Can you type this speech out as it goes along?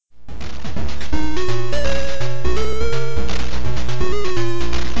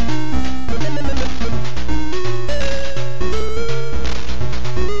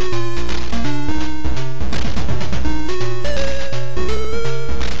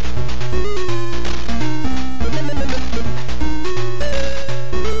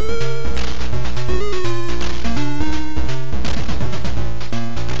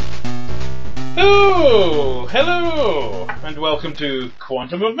Welcome to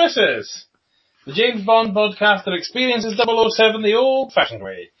Quantum of Misses, the James Bond podcast that experiences 007 the old-fashioned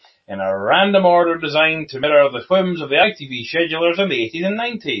way, in a random order designed to mirror the whims of the ITV schedulers in the 80s and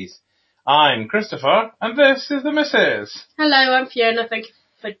 90s. I'm Christopher, and this is the Misses. Hello, I'm Fiona. Thank you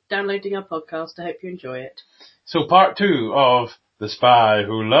for downloading our podcast. I hope you enjoy it. So part 2 of The Spy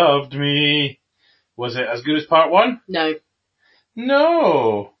Who Loved Me. Was it as good as part 1? No.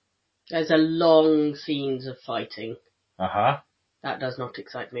 No. There's a long scenes of fighting. Uh-huh. That does not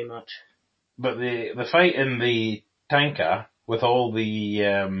excite me much. But the fight in the tanker with all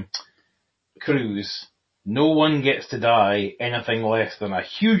the crews, no one gets to die anything less than a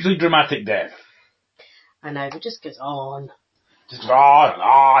hugely dramatic death. I know, it just goes on. Just on and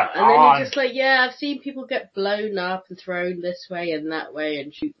on and on. And then you're just like, yeah, I've seen people get blown up and thrown this way and that way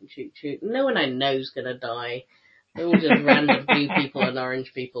and shoot and shoot and shoot. No one I know's gonna die. They're all just random blue people and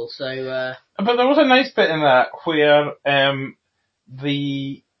orange people, so... But there was a nice bit in that where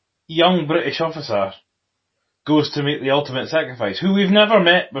the young British officer goes to make the ultimate sacrifice, who we've never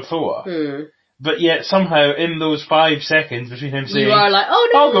met before. But yet somehow in those 5 seconds between him saying, you are like, oh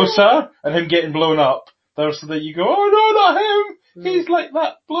no! I'll go, sir, and him getting blown up, there's so that you go, oh no, not him! He's like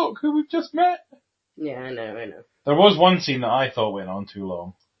that bloke who we've just met. Yeah, I know. There was one scene that I thought went on too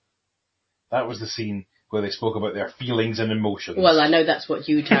long. That was the scene where they spoke about their feelings and emotions. Well, I know that's what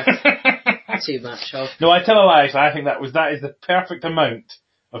you'd have too much of. No, I tell a lie. I think that is the perfect amount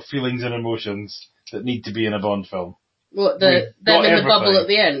of feelings and emotions that need to be in a Bond film. What, them in the bubble at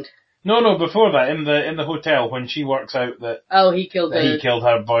the end? No, before that, in the hotel when she works out that he killed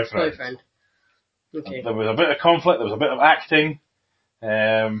her boyfriend. Okay. There was a bit of conflict. There was a bit of acting,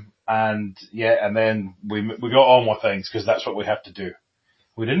 and then we got on with things because that's what we have to do.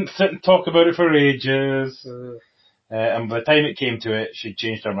 We didn't sit and talk about it for ages. And by the time it came to it, she'd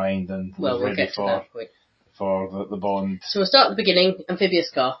changed her mind and was ready for the Bond. So we'll start at the beginning.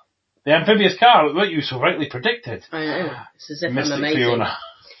 Amphibious car. The amphibious car, what you so rightly predicted. I know. It's as if Mystic I'm amazing. Fiona.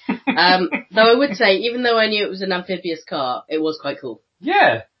 Though I would say, even though I knew it was an amphibious car, it was quite cool.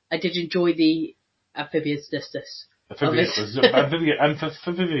 Yeah. I did enjoy the amphibiousness of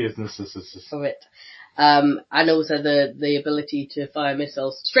it. And also the ability to fire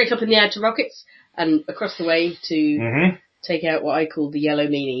missiles straight up in the air to rockets and across the way to take out what I call the yellow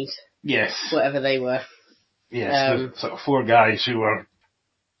meanies. Yes. Whatever they were. Yes, the sort of 4 guys who were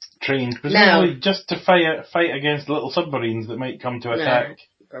trained presumably just to fight against little submarines that might come to attack.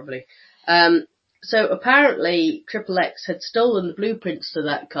 No, probably. So apparently Triple X had stolen the blueprints to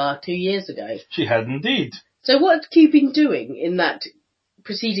that car 2 years ago. She had indeed. So what had Q been doing in that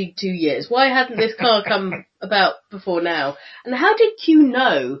preceding 2 years? Why hadn't this car come about before now? And how did Q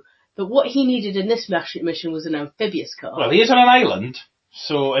know that what he needed in this mission was an amphibious car? Well, he is on an island.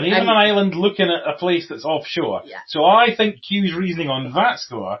 And he's on an island looking at a place that's offshore. Yeah. So I think Q's reasoning on that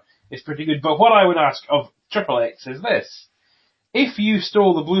score is pretty good. But what I would ask of Triple X is this. If you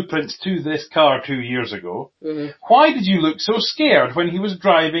stole the blueprints to this car 2 years ago, why did you look so scared when he was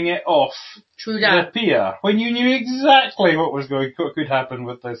driving it off the pier, when you knew exactly what could happen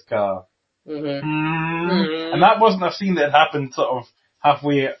with this car? And that wasn't a scene that happened sort of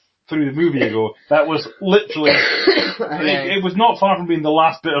halfway through the movie ago. That was literally, it was not far from being the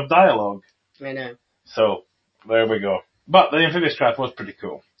last bit of dialogue. I know. So, there we go. But the amphibious craft was pretty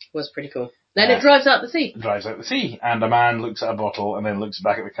cool. Then it drives out the sea. And a man looks at a bottle and then looks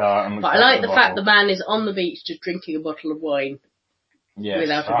back at the car and looks back at the bottle. But I like the fact the man is on the beach just drinking a bottle of wine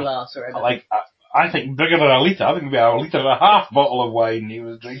without a glass or anything. I think bigger than a litre. I think maybe a litre and a half bottle of wine he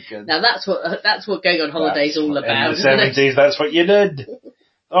was drinking. Now that's what going on holiday's all about. In the 70s, that's what you did.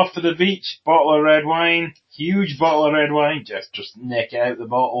 Off to the beach, bottle of red wine, huge bottle of red wine, just neck it out the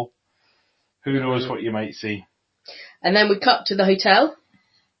bottle. Who knows what you might see. And then we cut to the hotel.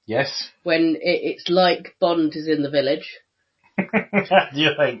 Yes. When it's like Bond is in the village. What do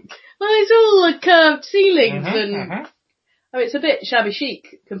you think? Well, it's all curved ceilings and... I mean, it's a bit shabby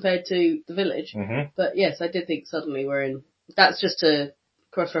chic compared to the village. But yes, I did think suddenly we're in... That's just to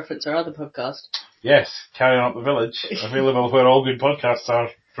cross-reference our other podcast. Yes, Carrying Up the Village. Available where all good podcasts are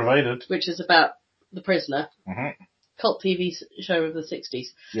provided. Which is about The Prisoner. Cult TV show of the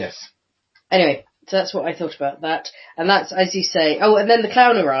 60s. Yes. Anyway, so that's what I thought about that. And that's, as you say... Oh, and then the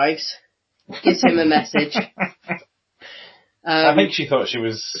clown arrives. gives him a message. I think she thought she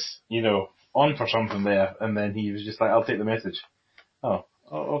was, on for something there, and then he was just like, I'll take the message. Oh,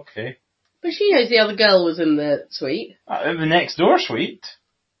 okay. But she knows the other girl was in the suite. In the next door suite.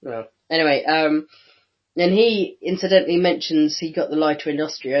 Well, anyway, and he incidentally mentions he got the lighter in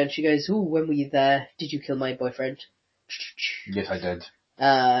Austria, and she goes, "Ooh, when were you there? Did you kill my boyfriend?" Yes, I did.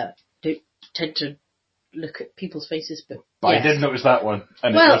 Don't tend to look at people's faces, but yes. I did notice that one,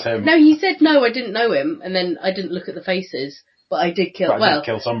 and it was him. No, he said no, I didn't know him, and then I didn't look at the faces, but I did kill. I did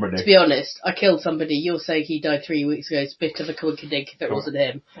kill somebody. To be honest, I killed somebody. You're saying he died 3 weeks ago. It's a bit of a coinkydink if it wasn't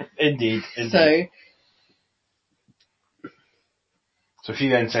him. Indeed. So she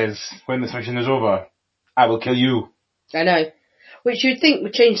then says, when this mission is over, I will kill you. I know. Which you'd think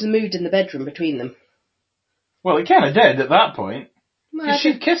would change the mood in the bedroom between them. Well, it kind of did at that point. Because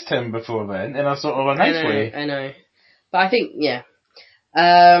she'd kissed him before then, in a sort of a nice way. I know. But I think, yeah.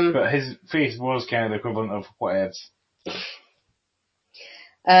 But his face was kind of the equivalent of whatevs.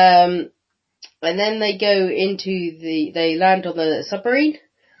 And then they go they land on the submarine,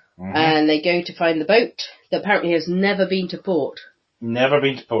 and they go to find the boat that apparently has never been to port. Never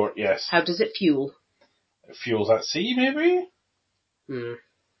been to port, yes. How does it fuel? It fuels at sea, maybe?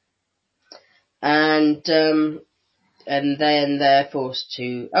 And then they're forced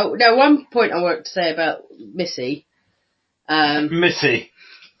to... Oh, no, one point I want to say about Missy. Missy.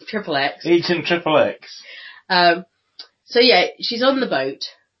 Triple X. Agent Triple X. So yeah, she's on the boat.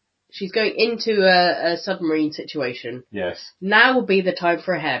 She's going into a submarine situation. Yes. Now will be the time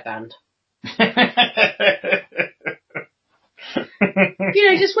for a hairband.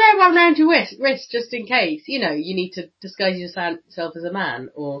 Just wear one round your wrist just in case. You need to disguise yourself as a man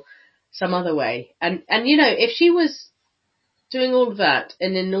or some other way. And if she was doing all of that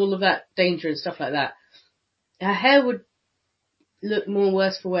and in all of that danger and stuff like that, her hair would look more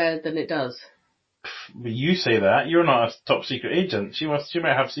worse for wear than it does. But you say that. You're not a top secret agent. She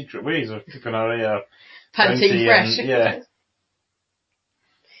might have secret ways of keeping her hair panting fresh.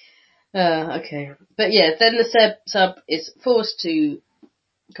 Okay. But yeah, then the sub is forced to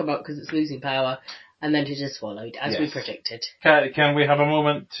come up because it's losing power, and then to just swallowed, as we predicted. Can we have a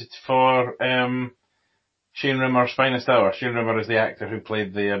moment for Shane Rimmer's finest hour? Shane Rimmer is the actor who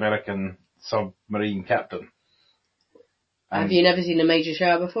played the American submarine captain. Have you never seen A Major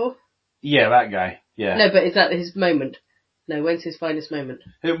Shower before? Yeah, that guy. Yeah. No, but is that his moment? No, when's his finest moment?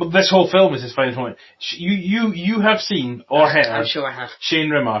 This whole film is his finest moment. You have seen or heard I'm sure I have. Shane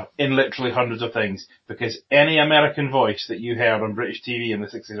Rimmer in literally hundreds of things, because any American voice that you heard on British TV in the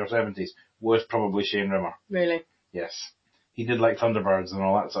 60s or 70s was probably Shane Rimmer. Really? Yes. He did like Thunderbirds and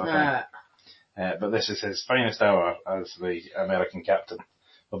all that sort of thing. But this is his finest hour as the American captain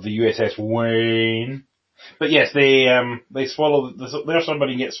of the USS Wayne. But yes, they swallow, their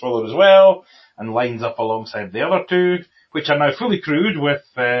submarine gets swallowed as well, and lines up alongside the other two, which are now fully crewed with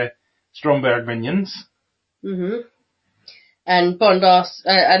Stromberg minions. Mm-hmm. And Bond asks,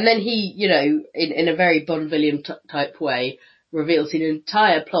 and then he, in a very Bond-Villian type way, reveals an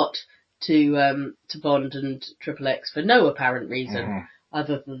entire plot to Bond and Triple X for no apparent reason,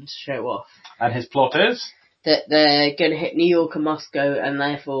 other than to show off. And his plot is? That they're going to hit New York and Moscow, and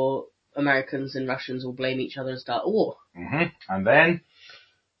therefore Americans and Russians will blame each other and start a war. And then?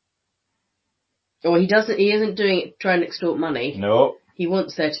 Well, he isn't doing it trying to extort money. No. He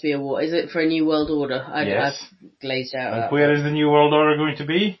wants there to be a war. Is it for a new world order? Yes. I've glazed out. And where is the new world order going to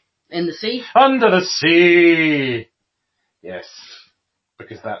be? In the sea? Under the sea! Yes.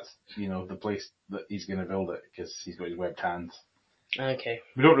 Because that's, the place that he's going to build it, because he's got his webbed hands. Okay.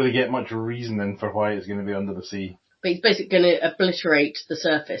 We don't really get much reasoning for why it's going to be under the sea. But he's basically going to obliterate the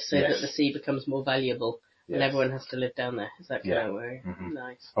surface so that the sea becomes more valuable and everyone has to live down there. Is that kind of way?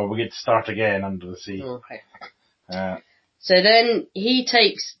 Nice. Or we get to start again under the sea. Okay. So then he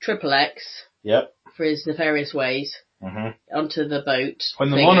takes Triple X for his nefarious ways onto the boat. When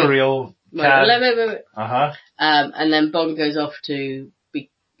the monorail... and then Bond goes off to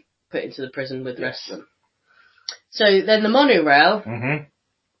be put into the prison with the rest of them. So then the monorail...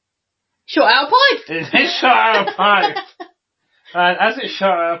 shot out a pipe! It shot out a pipe! And as it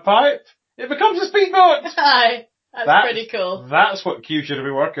shot out a pipe, it becomes a speedboat! Aye, that's pretty cool. That's what Q should have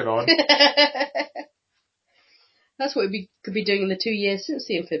been working on. That's what we could be doing in the 2 years since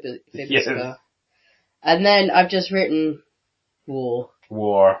the amphibious car. And then I've just written war.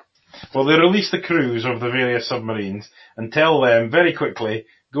 War. Well, they release the crews of the various submarines and tell them very quickly,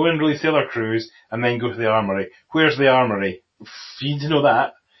 go and release the other crews and then go to the armory. Where's the armory? You need to know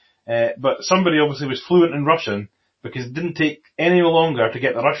that. But somebody obviously was fluent in Russian, because it didn't take any longer to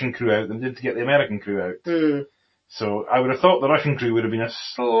get the Russian crew out than it did to get the American crew out. So I would have thought the Russian crew would have been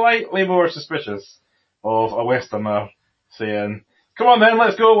slightly more suspicious of a Westerner saying, "Come on then,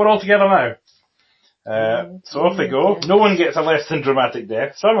 let's go, we're all together now." So off they go. No one gets a less than dramatic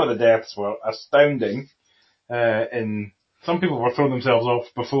death. Some of the deaths were astounding. Some people were throwing themselves off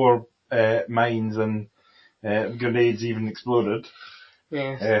before mines and grenades even exploded.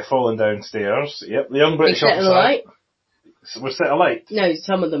 Yes. Falling downstairs. Yep, the young British officer. Set alight? Was set alight. No,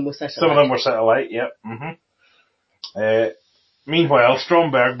 some of them were set alight. Some of them were set alight, yep. Meanwhile,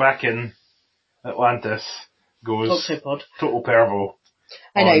 Stromberg back in Atlantis goes Octopod. total pervo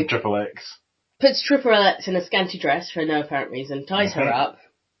on Triple X. Puts Triple X in a scanty dress for no apparent reason, ties her up.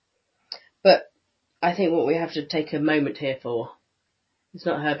 But I think what we have to take a moment here for is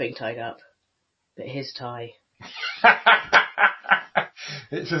not her being tied up, but his tie.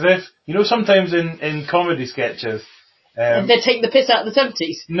 It's as if, sometimes in comedy sketches... they're taking the piss out of the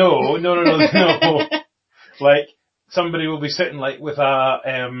 70s. No. Like, somebody will be sitting with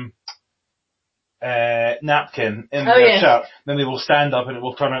a napkin in their shirt, then they will stand up and it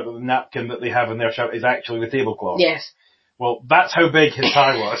will turn out that the napkin that they have in their shirt is actually the tablecloth. Yes. Well, that's how big his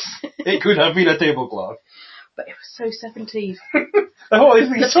tie was. It could have been a tablecloth. But it was so 70s. The whole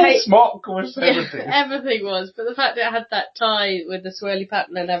thing, smock was 70s. Yeah, everything was. But the fact that it had that tie with the swirly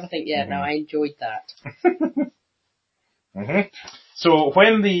pattern and everything, no, I enjoyed that. So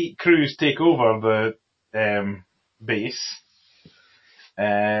when the crews take over the base,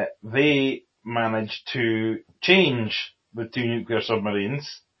 they manage to change the two nuclear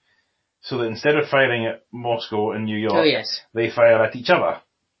submarines so that instead of firing at Moscow and New York, they fire at each other.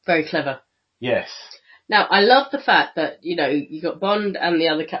 Very clever. Yes. Now, I love the fact that, you got Bond and the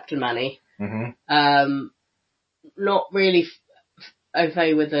other Captain Manny, not really au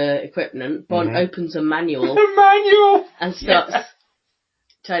fait with the equipment. Bond opens a manual. And starts...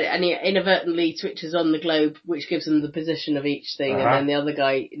 And he inadvertently switches on the globe, which gives them the position of each thing, and then the other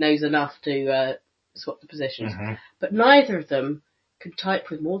guy knows enough to swap the positions. But neither of them can type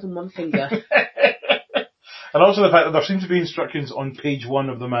with more than one finger. And also the fact that there seems to be instructions on page 1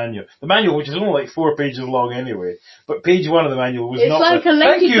 of the manual. The manual, which is only 4 pages long anyway, but page 1 of the manual was not like a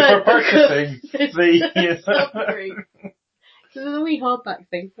thank you for purchasing the... It's a wee hardback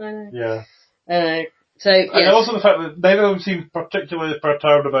thing, I know. Yeah. So, yes. And also the fact that neither of them seem particularly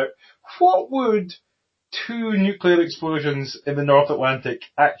perturbed about what would 2 nuclear explosions in the North Atlantic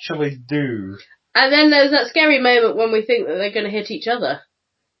actually do. And then there's that scary moment when we think that they're going to hit each other.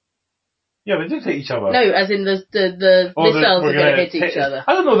 Yeah, they did hit each other. No, as in the missiles are going to hit each other.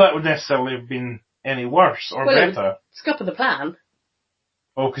 I don't know that would necessarily have been any worse or better. Scupper the plan.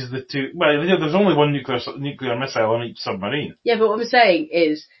 Oh, because the two... Well, there's only one nuclear missile on each submarine. Yeah, but what I'm saying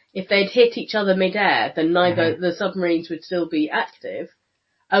is, if they'd hit each other mid-air, then neither the submarines would still be active.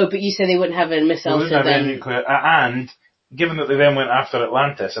 Oh, but you said they wouldn't have any missiles. They wouldn't have any nuclear... And, given that they then went after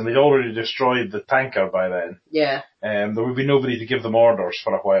Atlantis, and they'd already destroyed the tanker by then, there would be nobody to give them orders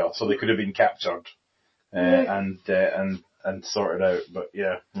for a while, so they could have been captured and sorted out. But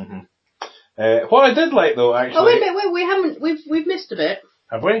yeah. What I did like, though, actually... Oh, wait a minute, we haven't... We've missed a bit.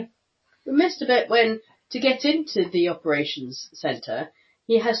 Have we? We missed a bit when, to get into the operations centre,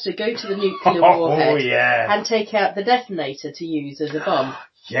 he has to go to the nuclear warhead and take out the detonator to use as a bomb.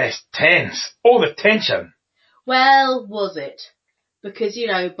 Yes, tense. Oh, the tension. Well, was it? Because,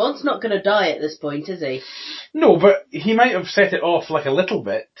 Bond's not going to die at this point, is he? No, but he might have set it off a little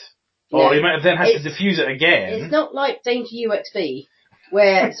bit. Or he might have then had to defuse it again. It's not like Danger UXB,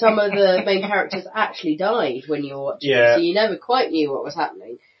 where some of the main characters actually died when you were watching it, so you never quite knew what was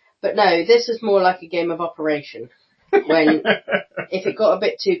happening. But no, this is more like a game of Operation, when if it got a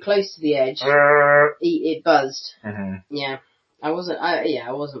bit too close to the edge, it buzzed. Yeah. I wasn't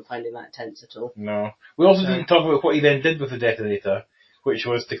finding that tense at all. No. We also didn't talk about what he then did with the detonator, which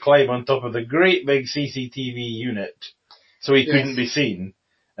was to climb on top of the great big CCTV unit, so he couldn't be seen,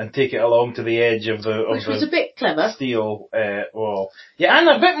 and take it along to the edge of the which was a bit clever. Steel wall. Yeah, and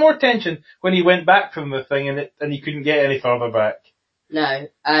a bit more tension when he went back from the thing and he couldn't get any further back. No,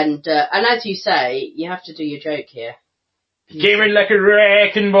 and as you say, you have to do your joke here. Came in like a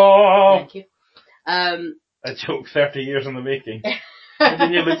wrecking ball. Thank you. A joke 30 years in the making. Maybe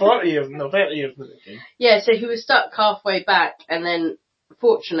nearly 40 years, 30 years in the making. Yeah, so he was stuck halfway back, and then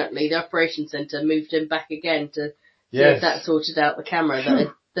fortunately the operations centre moved him back again to see if that sorted out the camera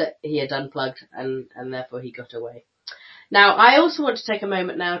that he had unplugged, and therefore he got away. Now, I also want to take a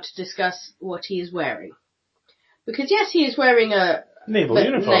moment now to discuss what he is wearing. Because yes, he is wearing a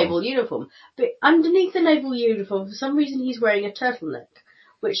naval uniform, but underneath the naval uniform, for some reason he's wearing a turtleneck,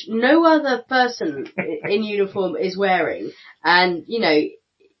 which no other person in uniform is wearing. And,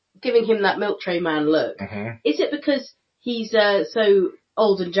 giving him that milk tray man look, Mm-hmm. is it because he's so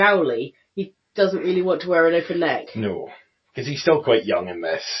old and jowly, he doesn't really want to wear an open neck? No, because he's still quite young in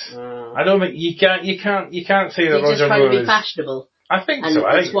this. I don't think you can't say that He's just Roger trying Moore to be is. fashionable I think and, so.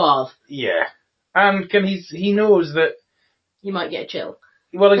 and suave. Yeah, and he knows that. He might get a chill.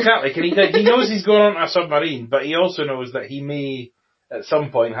 Well, exactly. He knows he's going on a submarine, but he also knows that he may at some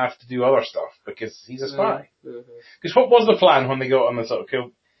point have to do other stuff because he's a spy. Because what was the plan when they got on the sort of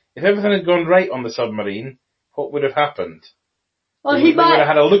kill? If everything had gone right on the submarine, what would have happened? Well, They would have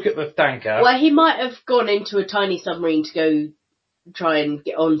had a look at the tanker. Well, he might have gone into a tiny submarine to go try and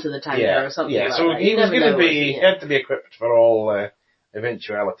get onto the tanker or something like so that. he was going to be, he had to be equipped for all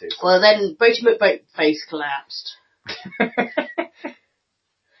eventualities. Well, then Boaty McBoatface collapsed.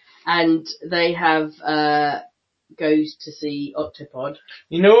 And they have, goes to see Octopod.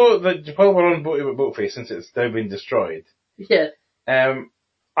 You know that while we're on Boaty McBoatface, since it's now been destroyed, Yeah.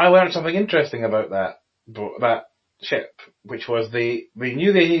 I learned something interesting about that ship, which was they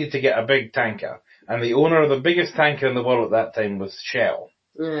knew they needed to get a big tanker, and the owner of the biggest tanker in the world at that time was Shell.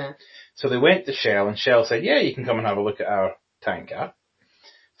 Yeah. So they went to Shell, and Shell said, yeah, you can come and have a look at our tanker.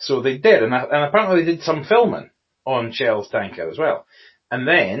 So they did, and apparently they did some filming on Shell's tanker as well. And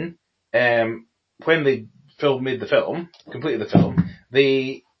then, when they completed the film,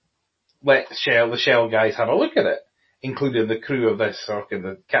 they let the Shell guys have a look at it, including the crew of this, or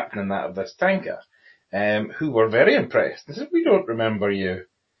the captain and that of this tanker, who were very impressed. They said, we don't remember you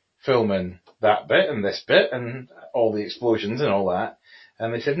filming that bit and this bit and all the explosions and all that.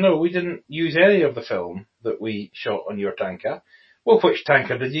 And they said, no, we didn't use any of the film that we shot on your tanker. Well, which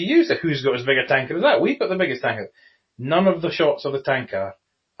tanker did you use? Who's got as big a tanker as that? We've got the biggest tanker. None of the shots of the tanker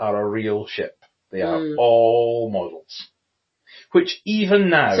are a real ship. They are all models. Which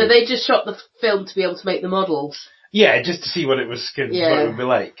even now... So they just shot the film to be able to make the models? Yeah, just to see what it was, what it would be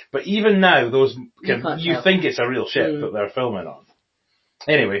like. But even now, you think it's a real ship that they're filming on.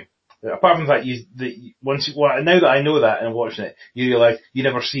 Anyway, apart from that, now that I know that and watching it, you realise you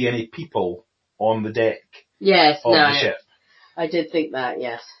never see any people on the deck of the ship. I did think that,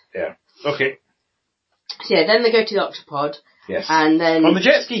 yes. Yeah. Okay. So then they go to the Octopod. Yes. And then... On the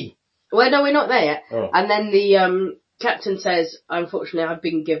jet ski! Well, no, we're not there yet. Oh. And then the captain says, unfortunately, I've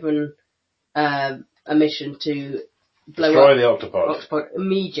been given a mission to destroy the Octopod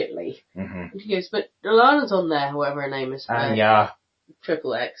immediately. Mm-hmm. And he goes, but Alana's on there, whoever her name is. Anya.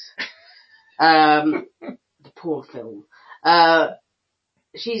 Triple X. The poor film.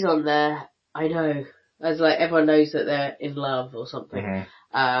 She's on there, I know. As like everyone knows that they're in love or something.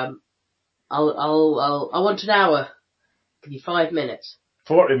 Mm-hmm. I want an hour. Give you 5 minutes.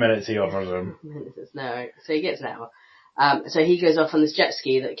 40 minutes he offers him. No, so he gets an hour. So he goes off on this jet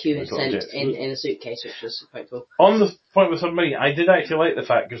ski that Q had sent in a suitcase, which was quite cool. On the point with the submarine, I did actually like the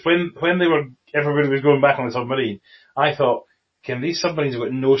fact, because when everybody was going back on the submarine, I thought, can these submarines have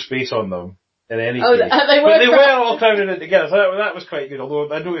got no space on them in any case? But they were all crowded in together, so that was quite good,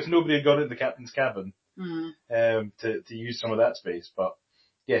 although I noticed nobody had gone into the captain's cabin to use some of that space. But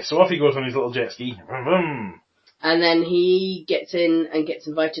yeah, so off he goes on his little jet ski. Vroom, vroom. And then he gets in and gets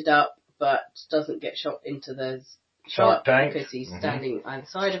invited up, but doesn't get shot into the shark tank because he's standing either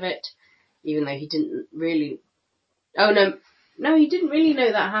side of it, even though he didn't really... Oh, no, he didn't really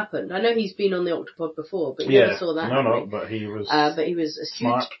know that happened. I know he's been on the Octopod before, but he never saw that happening. But he was astute.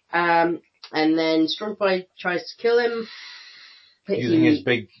 smart. And then Strongbow tries to kill him. Using his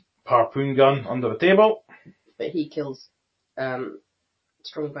big harpoon gun under the table. But he kills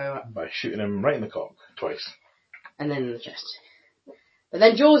Strongbow by shooting him right in the cock twice. And then in the chest. But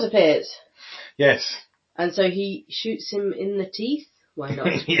then Jaws appears. Yes. And so he shoots him in the teeth. Why not?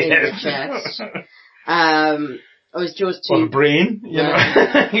 In the chest. Or is Jaws too... Or the brain. You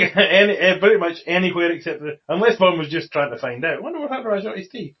know. Pretty much anywhere except... Unless one was just trying to find out. I wonder what happened when I shot his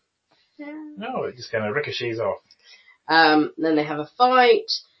teeth. Yeah. No, it just kind of ricochets off. Then they have a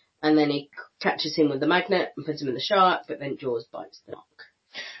fight. And then he catches him with the magnet and puts him in the shark. But then Jaws bites the knock.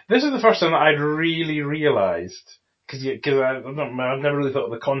 This is the first time that I'd really realised, because I've never really thought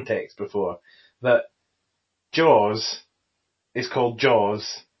of the context before, that Jaws is called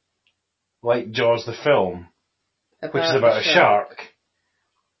Jaws, like Jaws the film, which is about a shark,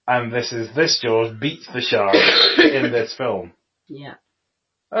 and this Jaws beats the shark in this film. Yeah.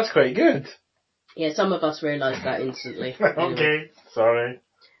 That's quite good. Yeah, some of us realised that instantly. Okay, sorry.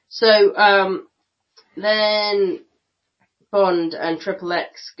 So, then... Bond and Triple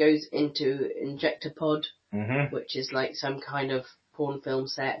X goes into Injector Pod, which is like some kind of porn film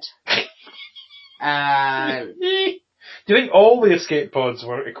set. Do you think all the escape pods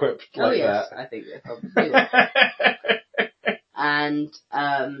were equipped like that? Oh yes, I think they probably were. and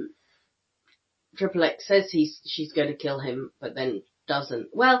Triple X says she's going to kill him, but then doesn't.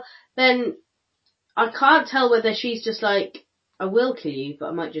 Well, then I can't tell whether she's just like, I will kill you, but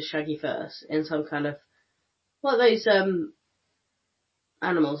I might just shag you first, in some kind of, what are those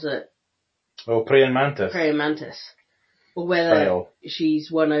animals that... Oh, praying mantis. Praying mantis. Or whether Style. she's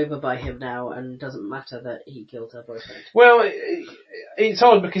won over by him now and doesn't matter that he killed her boyfriend. Well, it's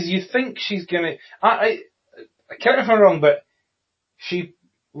odd because you think she's gonna... I can't if I'm wrong, but she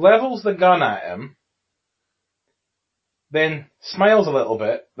levels the gun at him, then smiles a little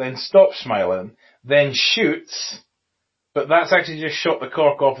bit, then stops smiling, then shoots, but that's actually just shot the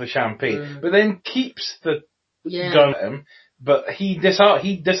cork off the champagne, but then keeps the gun at him, but he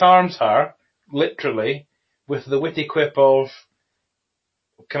disarms her, literally, with the witty quip of,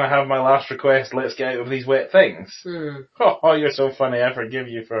 can I have my last request, let's get out of these wet things. Oh, you're so funny, I forgive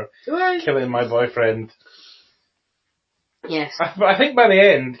you for killing my boyfriend. Yes. I think by the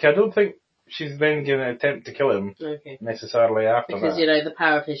end, I don't think she's then going to attempt to kill him necessarily after because, that. you know, the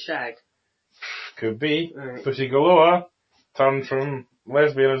power of his shag. Could be. Right. Pussy Galore turned from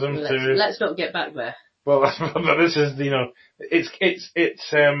lesbianism to... Let's not get back there. Well, but this is, you know, it's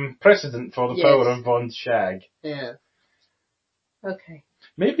precedent for the power of Bond's shag. Yeah. Okay.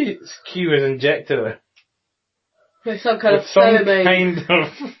 Maybe it's Q has injected her with some kind of some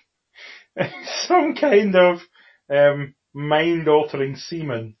kind of mind-altering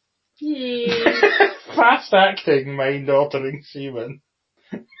semen. Yeah. Fast-acting mind-altering semen.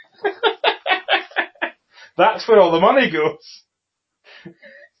 That's where all the money goes.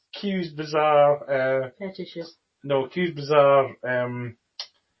 Q's bizarre... fetishes. No, Q's bizarre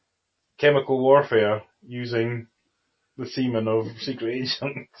chemical warfare using the semen of secret agents.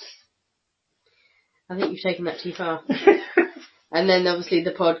 I think you've taken that too far. And then obviously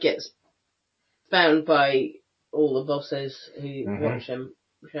the pod gets found by all the bosses who watch him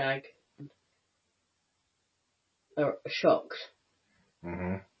shag. Are shocked.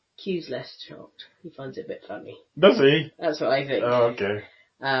 Q's less shocked. He finds it a bit funny. Does he? That's what I think. Oh, okay.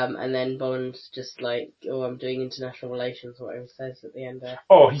 And then Bond's just like, oh, I'm doing international relations, or whatever he says at the end there.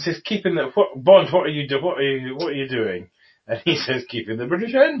 Oh, he says, keeping the... Bond, what are you doing? And he says, keeping the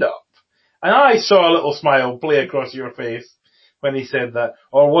British end up. And I saw a little smile play across your face when he said that.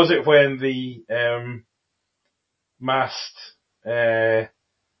 Or was it when the masked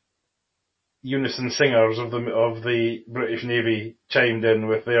unison singers of the British Navy chimed in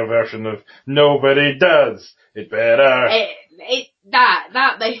with their version of "Nobody does it better"? It's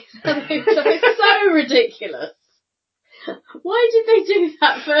so ridiculous. Why did they do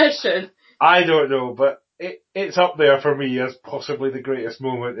that version? I don't know, but it's up there for me as possibly the greatest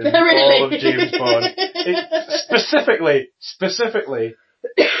moment in all of James Bond. Specifically,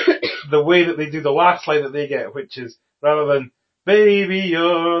 the way that they do the last line that they get, which is rather than "Baby,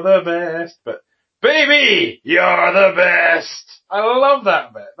 you're the best," but "Baby, you're the best." I love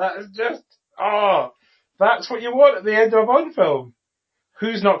that bit. That is just, that's what you want at the end of a Bond film.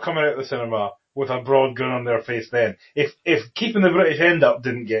 Who's not coming out of the cinema with a broad grin on their face then? If keeping the British end up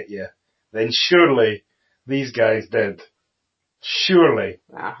didn't get you, then surely these guys did. Surely.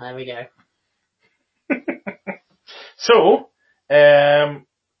 Ah, there we go. So,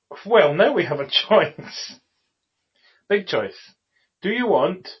 well, now we have a choice. Big choice. Do you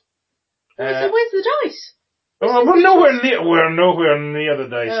want... so where's the dice? We're nowhere near the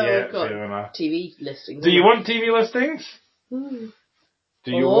dice yet, Fiona. TV listings. Do you want TV listings?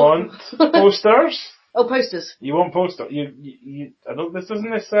 Do you Or... want posters? Oh, posters. You want posters? This doesn't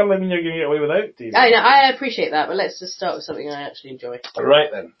necessarily mean you're going to get away without TV. I know, I appreciate that, but let's just start with something I actually enjoy. Right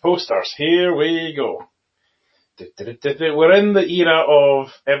then, posters. Here we go. We're in the era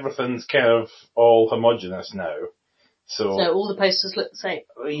of everything's kind of all homogenous now. So all the posters look the same?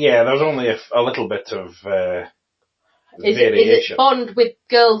 Yeah, there's only a little bit of variation. Is it Bond with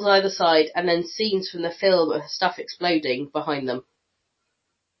girls either side and then scenes from the film of stuff exploding behind them?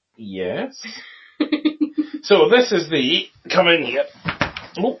 Yes. So this is the... Come in here.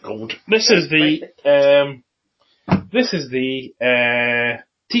 Oh, God. This is the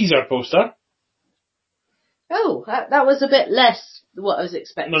teaser poster. Oh, that was a bit less what I was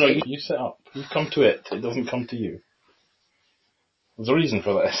expecting. No, you sit up. You come to it. It doesn't come to you. There's a reason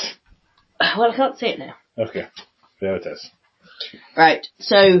for this. Well, I can't see it now. Okay. There it is. Right,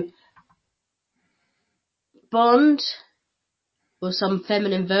 so... Bond, or some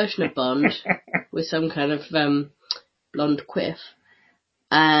feminine version of Bond, with some kind of blonde quiff,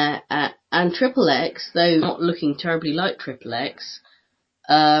 and Triple X, though not looking terribly like Triple X,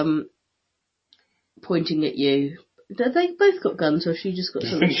 pointing at you, They both got guns, or she just got I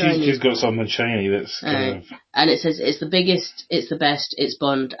something think shiny? she's got something shiny that's kind of... And it says, it's the biggest, it's the best, it's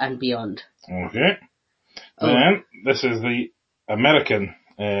Bond and beyond. Okay. Oh. Then, this is the American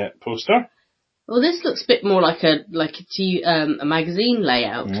poster. Well, this looks a bit more like a magazine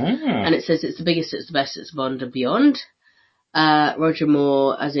layout. And it says, it's the biggest, it's the best, it's Bond and beyond. Roger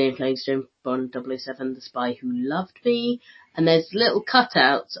Moore as Ian Fleming, Bond 007, the spy who loved me. And there's little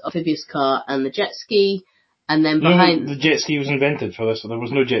cutouts of Amphibious Car and the jet ski. And then behind... No, the jet ski was invented for this. So there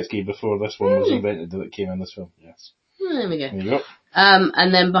was no jet ski before this one was invented that came in this film. Yes. There we go. There you go.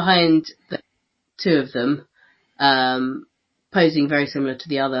 And then behind the two of them, posing very similar to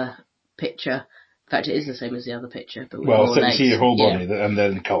the other picture. In fact, it is the same as the other picture, but with more so you legs. see your whole body and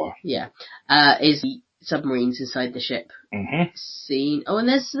then colour. Yeah. Is the submarines inside the ship scene. Oh, and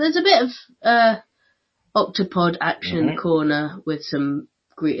there's a bit of octopod action in the corner with some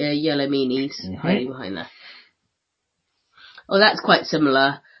yellow meanies hiding behind there. Oh, that's quite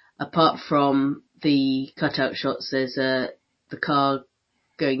similar. Apart from the cutout shots, there's the car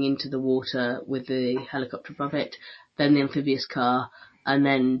going into the water with the helicopter above it, then the amphibious car, and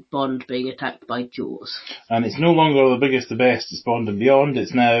then Bond being attacked by Jaws. And it's no longer the biggest, the best, it's Bond and beyond,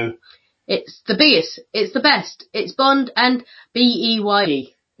 it's now... It's the biggest, it's the best, it's Bond and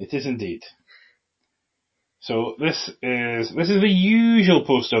BEYE. It is indeed. So this is the usual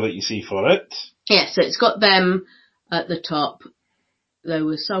poster that you see for it. Yeah, so it's got them at the top. There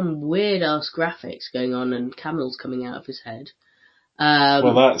was some weird ass graphics going on and camels coming out of his head.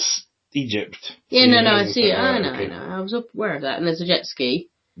 Well, that's Egypt. Yeah, no, I see it. I know. I was aware of that. And there's a jet ski.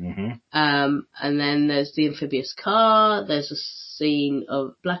 And then there's the amphibious car. There's a scene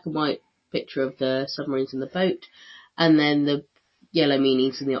of black and white picture of the submarines in the boat. And then the yellow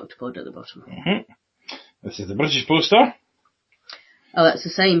meanies and the octopod at the bottom. This is the British poster. Oh, that's the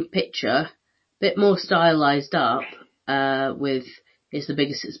same picture. Bit more stylised up, with it's the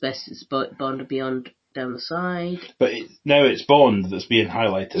biggest, it's best, it's Bond and beyond down the side. But now it's Bond that's being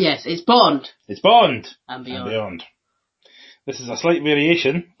highlighted. Yes, it's Bond. It's Bond! And beyond. This is a slight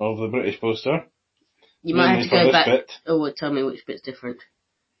variation of the British poster. You might have to go back. Bit. Oh, tell me which bit's different.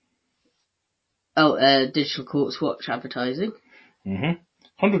 Oh, digital quartz watch advertising.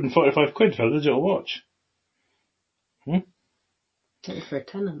 145 quid for a digital watch. Get it for a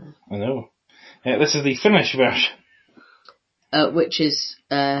tenner now. I know. This is the Finnish version. Which is,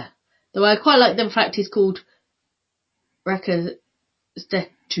 though I quite like the fact he's called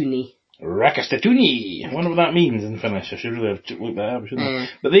Rakastetuni. Rakastetuni! I wonder what that means in Finnish. I should really have looked that up, shouldn't I?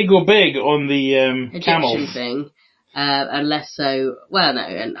 But they go big on the Egyptian camels. Thing. And less so, well no,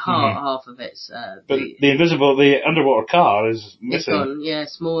 and half of it's, but the underwater car is missing. It's gone,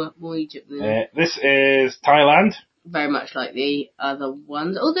 yes, more Egypt than... This is Thailand. Very much like the other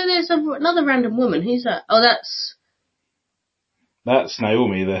ones. Although there's another random woman. Who's that? Oh, that's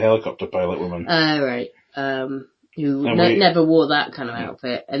Naomi, the helicopter pilot woman. Oh, right. Who never wore that kind of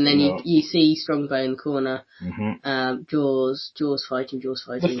outfit. And then you see Strongbow in the corner. Jaws fighting.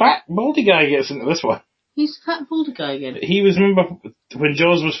 The fat baldy guy gets into this one. He's the fat baldy guy again. He was, remember, when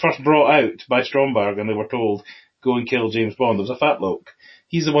Jaws was first brought out by Stromberg and they were told, go and kill James Bond, there was a fat bloke.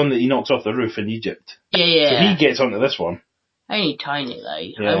 He's the one that he knocks off the roof in Egypt. Yeah. So he gets onto this one. Only tiny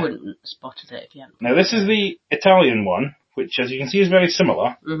though. Yeah. I wouldn't have spotted it if you hadn't. Now this is the Italian one, which as you can see is very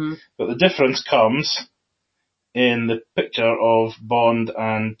similar, but the difference comes in the picture of Bond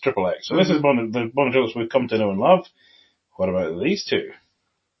and Triple X. So this is the Bond and Triple X we've come to know and love. What about these two?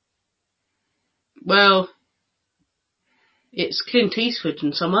 Well, it's Clint Eastwood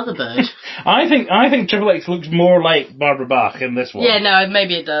and some other bird. I think Triple X looks more like Barbara Bach in this one. Yeah, no,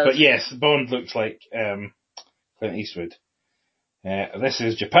 maybe it does. But yes, Bond looks like Clint Eastwood. This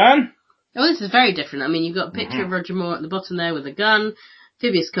is Japan. Oh, this is very different. I mean, you've got a picture of Roger Moore at the bottom there with a gun,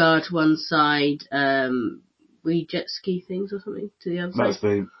 amphibious car to one side, jet ski things or something to the other side. That's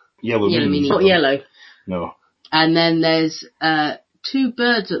the yellow meaning. Not yellow. No. And then there's two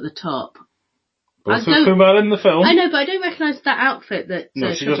birds at the top. Both of whom are in the film. I know, but I don't recognise that outfit that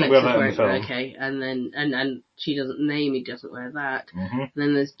no, she doesn't wear that in the film. Okay, and then and she doesn't. Naomi doesn't wear that. And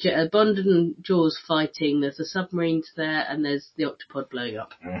then there's Bond and Jaws fighting. There's the submarines there, and there's the octopod blowing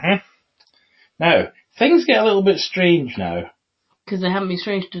up. Now things get a little bit strange now because they haven't been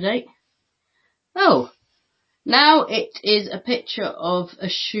strange to date. Oh, now it is a picture of a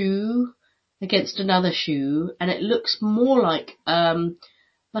shoe against another shoe, and it looks more like a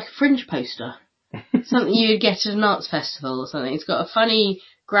fringe poster. Something you'd get at an arts festival or something. It's got a funny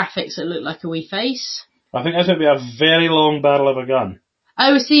graphics that look like a wee face. I think that's going to be a very long barrel of a gun.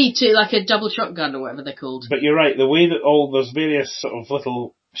 Oh, I see, too, like a double shotgun or whatever they're called. But you're right, the way that all those various sort of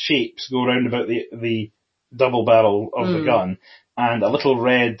little shapes go around about the double barrel of the gun, and a little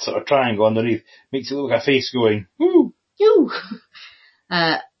red sort of triangle underneath makes it look like a face going, woo! You.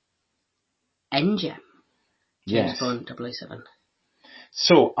 NGEM. James Yes. Bond 007.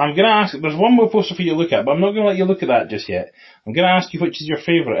 So, I'm going to ask, there's one more poster for you to look at, but I'm not going to let you look at that just yet. I'm going to ask you which is your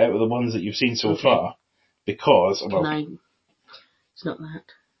favourite out of the ones that you've seen so far, because... It's not that.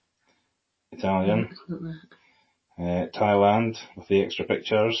 Italian. It's not that. Thailand, with the extra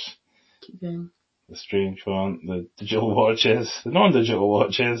pictures. Keep going. The strange one, the digital watches, the non-digital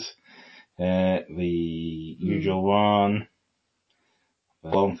watches, the usual one, the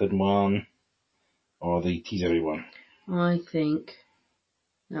long thin one, or the teasery one. I think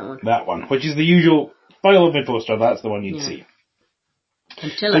that one. That one, which is the usual File of Me poster, that's the one you'd see.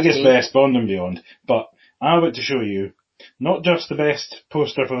 Biggest, best, Bond and Beyond. But I'm about to show you not just the best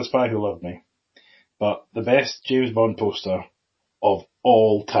poster for The Spy Who Loved Me, but the best James Bond poster of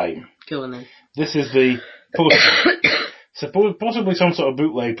all time. Go on then. This is the poster, possibly some sort of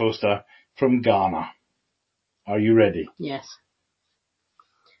bootleg poster from Ghana. Are you ready? Yes.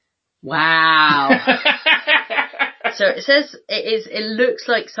 Wow. So it says it looks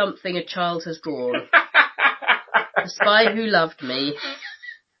like something a child has drawn. The Spy Who Loved Me.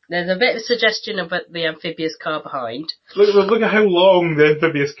 There's a bit of suggestion about the amphibious car behind. Look at how long the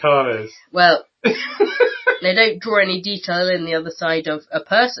amphibious car is. Well, they don't draw any detail in the other side of a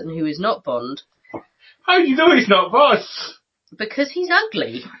person who is not Bond. How do you know he's not Bond? Because he's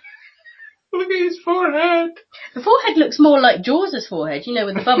ugly. Look at his forehead. The forehead looks more like Jaws' forehead, you know,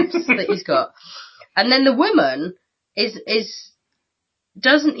 with the bumps that he's got. And then the woman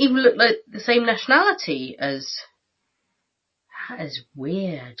doesn't even look like the same nationality as... That is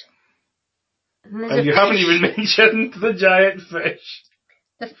weird. And you haven't even mentioned the giant fish.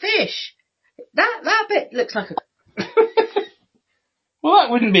 The fish. That bit looks like a... Well,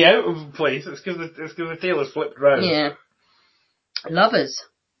 that wouldn't be out of place. It's because the tail is flipped round. Yeah. Lovers.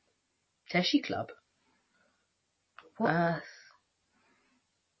 Teshi Club. What earth?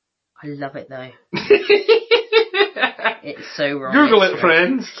 I love it though. It's so wrong. Google it,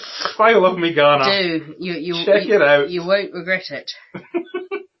 friends. Spy Who Loved Me Ghana. Do. Check it out. You won't regret it.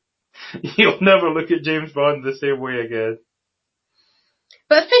 You'll never look at James Bond the same way again.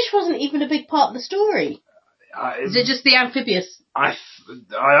 But a fish wasn't even a big part of the story. Is it just the amphibious? I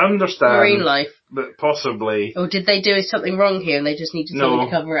understand. Marine life. That possibly... Or did they do something wrong here and they just needed something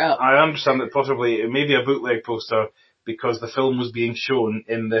to cover it up? I understand that possibly it may be a bootleg poster because the film was being shown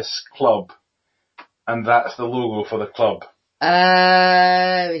in this club. And that's the logo for the club.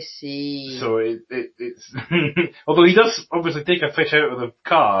 I see. So it's... Although he does obviously take a fish out of the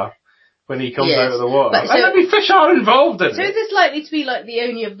car when he comes out of the water. And fish are involved in it. So is this likely to be like the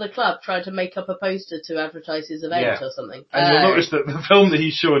owner of the club trying to make up a poster to advertise his event or something? And you'll notice that the film that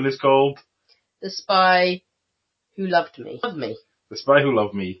he's showing is called... The Spy Who Loved Me. The Spy Who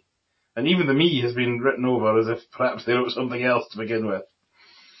Loved Me. And even the me has been written over as if perhaps they wrote something else to begin with.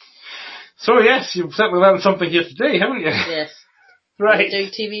 So yes, you've certainly learned something here today, haven't you? Yes. Right.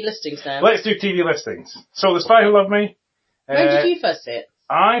 Let's do TV listings now. Let's do TV listings. So The Spy Who Loved Me. When did you first see it?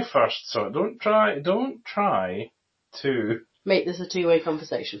 I first saw it. Don't try to... Make this a two-way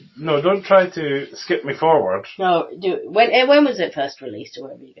conversation. No, don't try to skip me forward. No, do it. When was it first released, or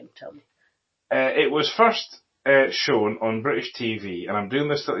whatever you're going to tell me? It was first shown on British TV, and I'm doing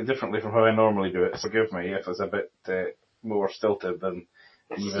this slightly differently from how I normally do it, so forgive me if it's a bit more stilted than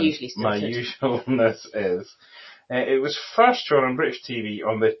even my usualness is. It was first shown on British TV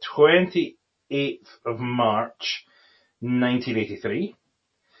on the 28th of March 1983,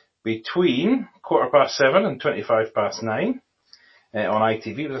 between 7:15 and 9:25 on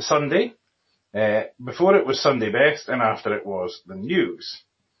ITV. It was a Sunday. Before it was Sunday Best, and after it was the news.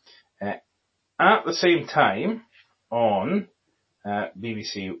 At the same time, on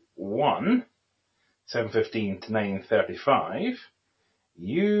BBC One, 7:15 to 9:35,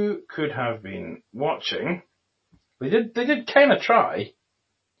 you could have been watching. They did kind of try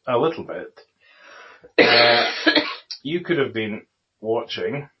a little bit. You could have been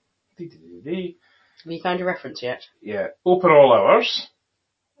watching. Have you found a reference yet? Yeah, Open All Hours.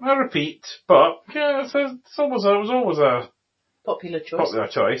 I repeat, but yeah, it was always a popular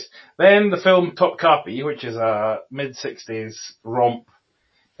choice. Then the film Top Copy, which is a mid-60s romp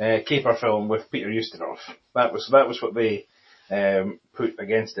caper film with Peter Ustinov. That was what they put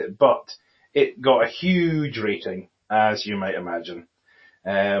against it. But it got a huge rating, as you might imagine.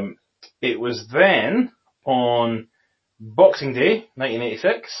 It was then on Boxing Day,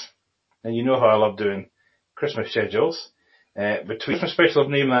 1986, and you know how I love doing Christmas schedules, between Christmas special of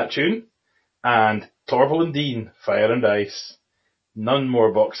Name That Tune and Torval and Dean, Fire and Ice. None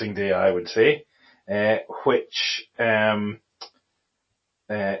more Boxing Day, I would say. which Auntie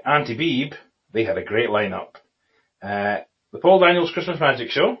Beeb, they had a great lineup. The Paul Daniels Christmas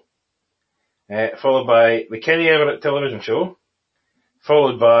Magic Show, followed by the Kenny Everett Television Show,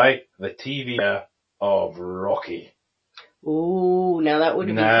 followed by the TV of Rocky. Ooh, now that would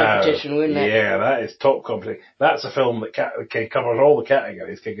have been competition, wouldn't it? Yeah, that is top competition. That's a film that covers all the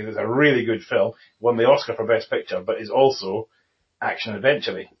categories, because it's a really good film. Won the Oscar for Best Picture, but is also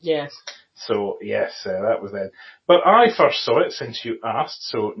action-adventure-y. Yes. So, yes, that was then. But I first saw it, since you asked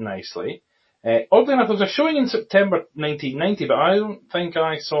so nicely. Oddly enough, there was a showing in September 1990, but I don't think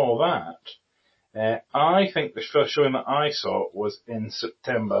I saw that. I think the first showing that I saw was in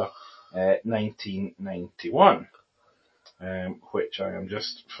September 1991. Which I am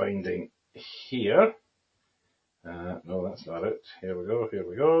just finding here. No, that's not it. Here we go.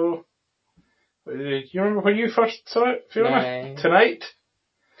 Do you remember when you first saw it, Fiona? No. Tonight?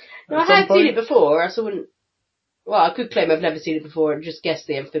 No, I had seen it before, else I wouldn't... Well, I could claim I've never seen it before and just guess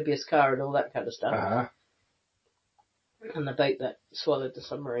the amphibious car and all that kind of stuff. Uh-huh. And the boat that swallowed the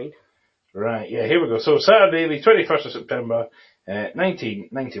submarine. Right, yeah, here we go. So, Saturday, the 21st of September,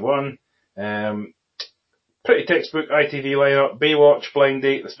 1991. Pretty textbook ITV lineup: Baywatch, Blind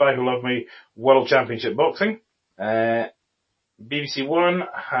Date, The Spy Who Loved Me, World Championship Boxing. BBC One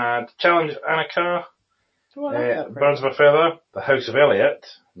had Challenge Annika, Birds of a Feather, The House of Elliot.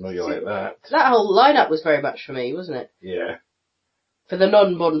 I know you like that. That whole lineup was very much for me, wasn't it? Yeah. For the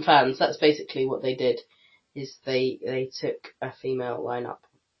non-Bond fans, that's basically what they did, is they took a female lineup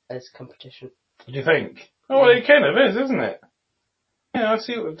as competition. What do you think? Oh, well, it kind of is, isn't it? Yeah, I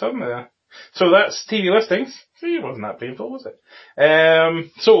see what they've done there. So that's TV listings. See, it wasn't that painful, was it? Now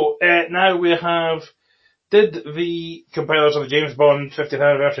we have, did the compilers of the James Bond 50th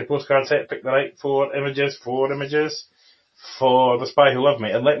anniversary postcard set pick the right four images for The Spy Who Loved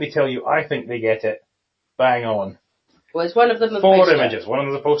Me? And let me tell you, I think they get it bang on. Was one of them a four poster? Images. One of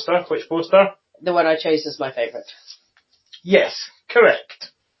them is a poster. Which poster? The one I chose as my favourite. Yes,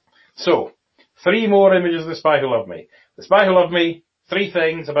 correct. So, 3 more images of The Spy Who Loved Me. The Spy Who Loved Me, 3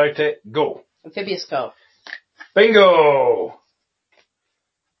 things about it, go. Amphibious car. Bingo!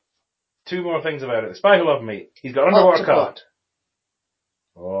 2 more things about it. The Spy Who Loved Me. He's got underwater car.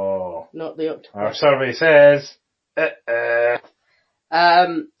 Oh. Not the octopod. Our survey says, it's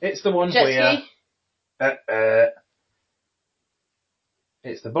the one jet where... ski?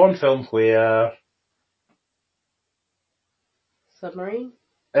 It's the Bond film where... Submarine?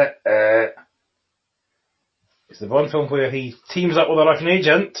 It's the Bond film where he teams up with a Russian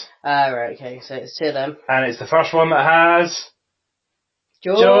agent. Right, okay, so it's 2 of them. And it's the first one that has...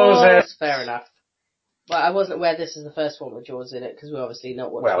 Jaws! Fair enough. Well, I wasn't aware this is the first one with Jaws in it, because we're obviously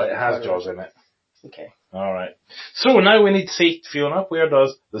not watching it. Well, it has Jaws in it. Okay. Alright. So now we need to see, Fiona, where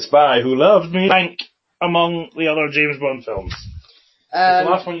does The Spy Who Loved Me rank among the other James Bond films? It's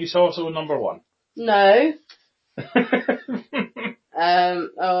the last one you saw, so number 1. No.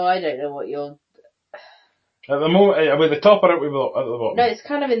 I don't know what you're... At the moment, are we at the top or are we at the bottom? No, it's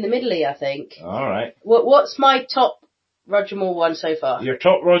kind of in the middle-y, I think. Alright. What's my top Roger Moore one so far? Your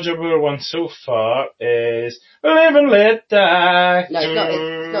top Roger Moore one so far is Live and Let Die. No,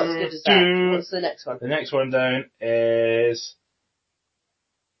 it's not as good as that. What's the next one? The next one down is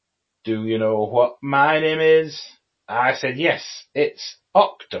Do You Know What My Name Is? I said yes, it's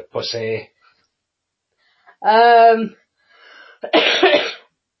Octopussy.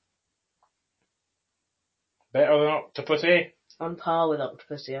 Better than Octopussy? On par with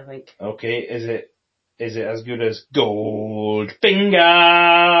Octopussy, I think. Okay, is it as good as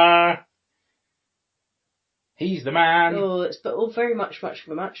Goldfinger? He's the man. Oh, it's very much of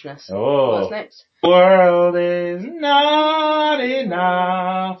a muchness. Oh. What's next? World is not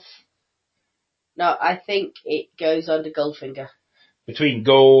enough. No, I think it goes under Goldfinger.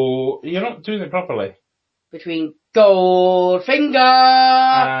 You're not doing it properly. Between Goldfinger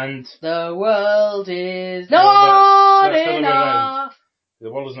and the world is not enough.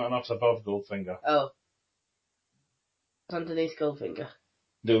 The world is not enough's above Goldfinger. Oh. It's underneath Goldfinger.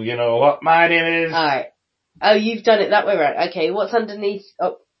 Do you know what my name is? Alright. Oh, you've done it that way, right? Okay, what's underneath?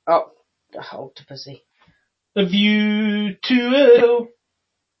 Octopussy. A View to a Kill.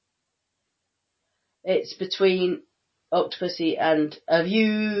 It's between Octopussy and A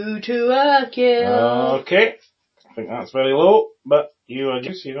View to a Kill. Okay. I think that's very low, but it's your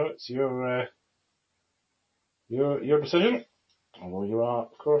decision. Although you are,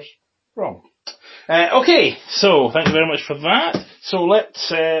 of course, wrong. Okay, so thank you very much for that. So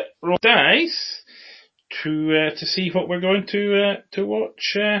let's roll dice to see what we're going to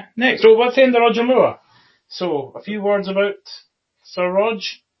watch next. So what's the end of Roger Moore? So a few words about Sir Rog.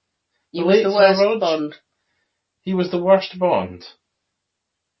 He was the worst Bond. He was the worst Bond.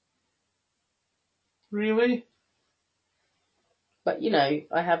 Really? But, you know,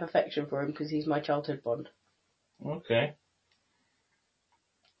 I have affection for him because he's my childhood Bond. Okay.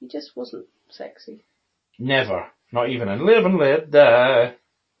 He just wasn't sexy. Never. Not even in Live and Let Die.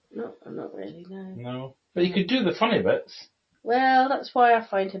 No, not really, no. No. But he could do the funny bits. Well, that's why I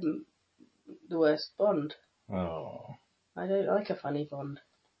find him the worst Bond. Oh. I don't like a funny Bond.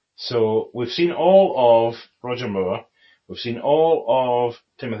 So, we've seen all of Roger Moore. We've seen all of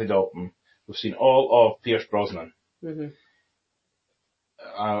Timothy Dalton. We've seen all of Pierce Brosnan. Mm-hmm.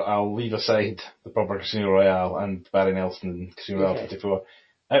 I'll leave aside the proper Casino Royale and Barry Nelson and Casino Royale 54.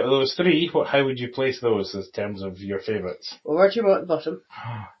 Out of those three, how would you place those in terms of your favourites? Well, Roger Moore at the bottom.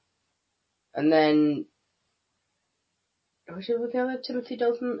 And then... Which was the other? Timothy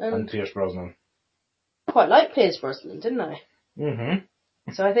Dalton and Pierce Brosnan. I quite like Pierce Brosnan, didn't I?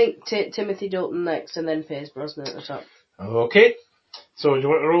 Mm-hmm. So I think Timothy Dalton next and then Pierce Brosnan at the top. Okay. So do you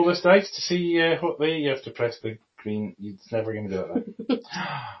want to roll this dice to see what you have to press the green? It's never going to do it then.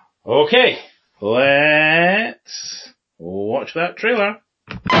 Okay. Let's watch that trailer.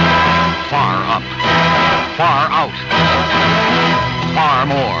 Far up. Far out. Far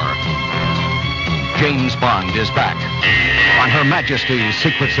more. James Bond is back on Her Majesty's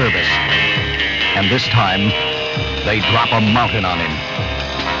Secret Service. And this time, they drop a mountain on him.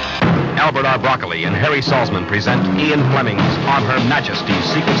 Albert R. Broccoli and Harry Salzman present Ian Fleming's On Her Majesty's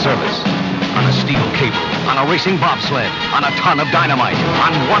Secret Service. On a steel cable, on a racing bobsled, on a ton of dynamite,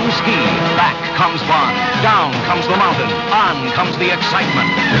 on one ski, back comes Bond, down comes the mountain, on comes the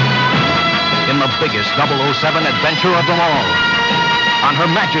excitement. In the biggest 007 adventure of them all, on Her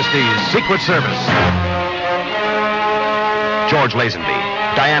Majesty's Secret Service. George Lazenby,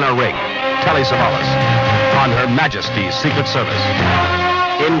 Diana Rigg, Telly Savalas, on Her Majesty's Secret Service.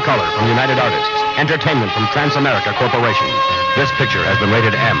 In color from United Artists, entertainment from Transamerica Corporation. This picture has been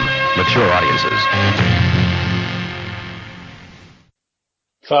rated M, mature audiences.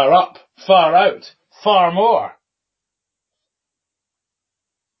 Far up, far out, far more.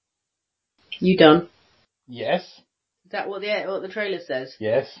 You done? Yes. Is that what the trailer says?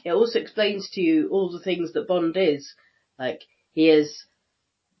 Yes. It also explains to you all the things that Bond is. Like, he is...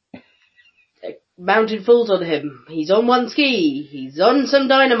 mountain falls on him. He's on one ski. He's on some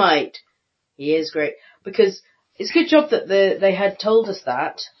dynamite. He is great. Because it's a good job that they had told us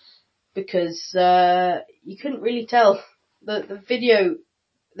that. Because you couldn't really tell. The video,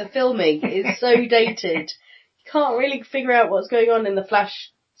 the filming is so dated. You can't really figure out what's going on in the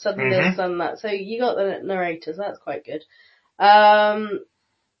flash. Suddenly this and that. So you got the narrator, so that's quite good.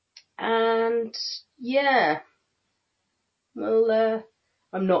 And yeah. Well,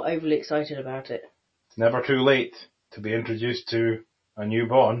 I'm not overly excited about it. It's never too late to be introduced to a new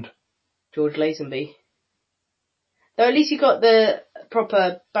Bond. George Lazenby. Though at least you got the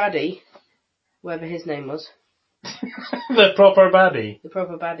proper baddie, whatever his name was. The proper baddie? The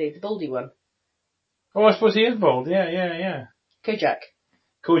proper baddie, the baldy one. Oh, I suppose he is bald, yeah.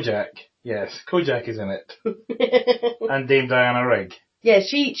 Kojak, yes. Kojak is in it. And Dame Diana Rigg. Yeah,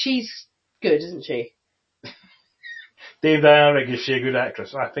 she's good, isn't she? Dame Diana Rigg, is she a good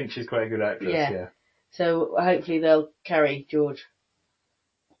actress? I think she's quite a good actress, yeah. So hopefully they'll carry George.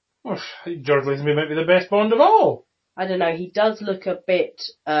 Well, George Lazenby might be the best Bond of all. I don't know, he does look a bit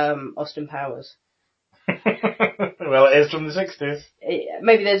Austin Powers. Well, it is from the 60s.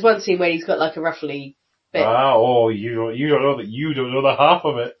 Maybe there's one scene where he's got like a ruffly bit. You don't know that you don't know the half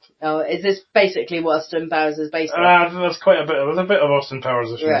of it. Oh, is this basically what Austin Powers is based on? There's a bit of Austin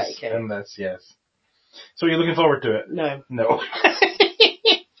Powers in this, yes. So you're looking forward to it? No.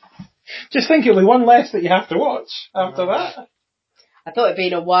 Just think it'll be one less that you have to watch after that. I thought it'd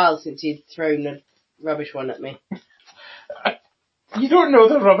been a while since you'd thrown a rubbish one at me. You don't know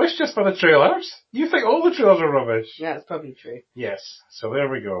the rubbish just by the trailers. You think all the trailers are rubbish. Yeah, that's probably true. Yes, so there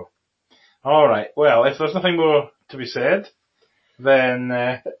we go. Alright, well, if there's nothing more to be said, then...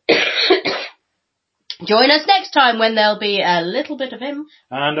 Join us next time when there'll be a little bit of him.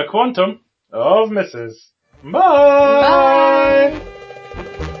 And a quantum of Mrs. Bye! Bye!